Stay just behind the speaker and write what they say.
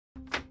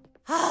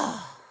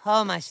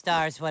Oh, my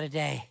stars, what a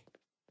day.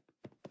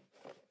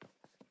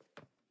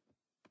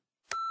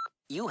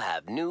 You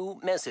have new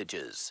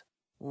messages.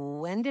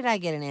 When did I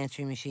get an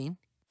answering machine?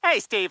 Hey,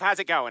 Steve, how's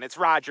it going? It's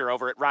Roger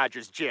over at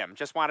Roger's Gym.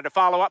 Just wanted to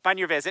follow up on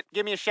your visit.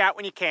 Give me a shout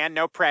when you can.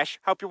 No press.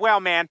 Hope you're well,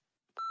 man.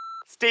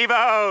 Steve,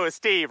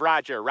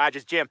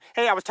 Roger's Gym.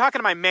 Hey, I was talking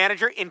to my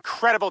manager.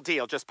 Incredible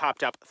deal just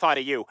popped up. Thought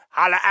of you.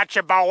 Holla at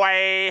ya,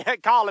 boy.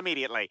 Call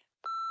immediately.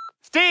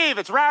 Steve,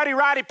 it's Rowdy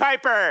Roddy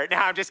Piper. No,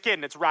 I'm just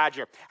kidding. It's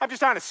Roger. I'm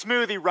just on a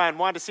smoothie run.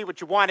 Wanted to see what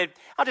you wanted.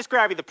 I'll just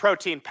grab you the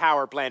protein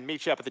power blend.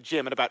 Meet you up at the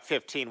gym in about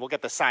 15. We'll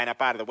get the sign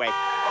up out of the way.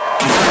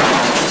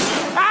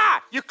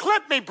 Ah! You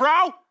clipped me,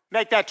 bro!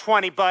 Make that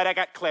 20, bud. I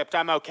got clipped.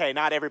 I'm okay.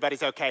 Not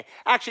everybody's okay.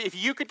 Actually, if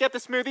you could get the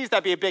smoothies,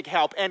 that'd be a big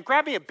help. And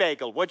grab me a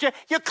bagel, would you?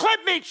 You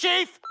clipped me,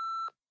 Chief!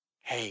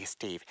 Hey,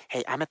 Steve.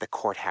 Hey, I'm at the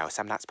courthouse.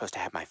 I'm not supposed to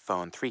have my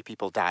phone. 3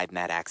 people died in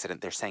that accident.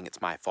 They're saying it's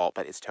my fault,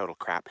 but it's total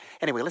crap.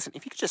 Anyway, listen,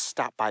 if you could just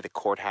stop by the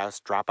courthouse,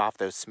 drop off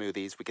those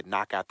smoothies, we could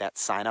knock out that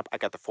sign-up. I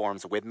got the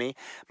forms with me.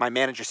 My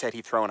manager said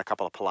he'd throw in a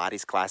couple of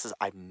Pilates classes.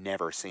 I've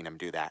never seen him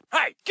do that.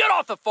 Hey, get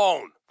off the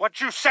phone!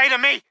 What'd you say to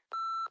me?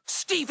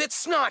 Steve, it's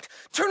Snot.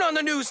 Turn on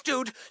the news,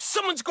 dude.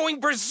 Someone's going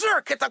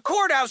berserk at the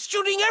courthouse,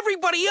 shooting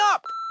everybody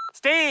up.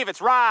 Steve, it's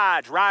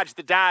Raj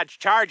the Dodge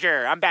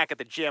Charger. I'm back at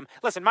the gym.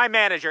 Listen, my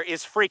manager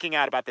is freaking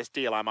out about this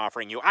deal I'm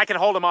offering you. I can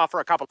hold him off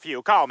for a couple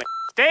few. Call me.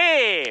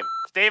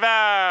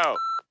 Steve-O,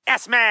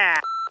 S-Man,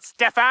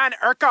 Stefan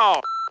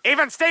Urkel,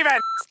 even Steven,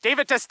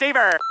 Steven to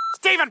Stever.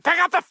 Steven, pick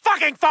up the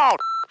fucking phone.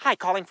 Hi,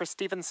 calling for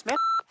Steven Smith.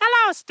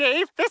 Hello,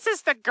 Steve. This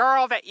is the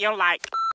girl that you like.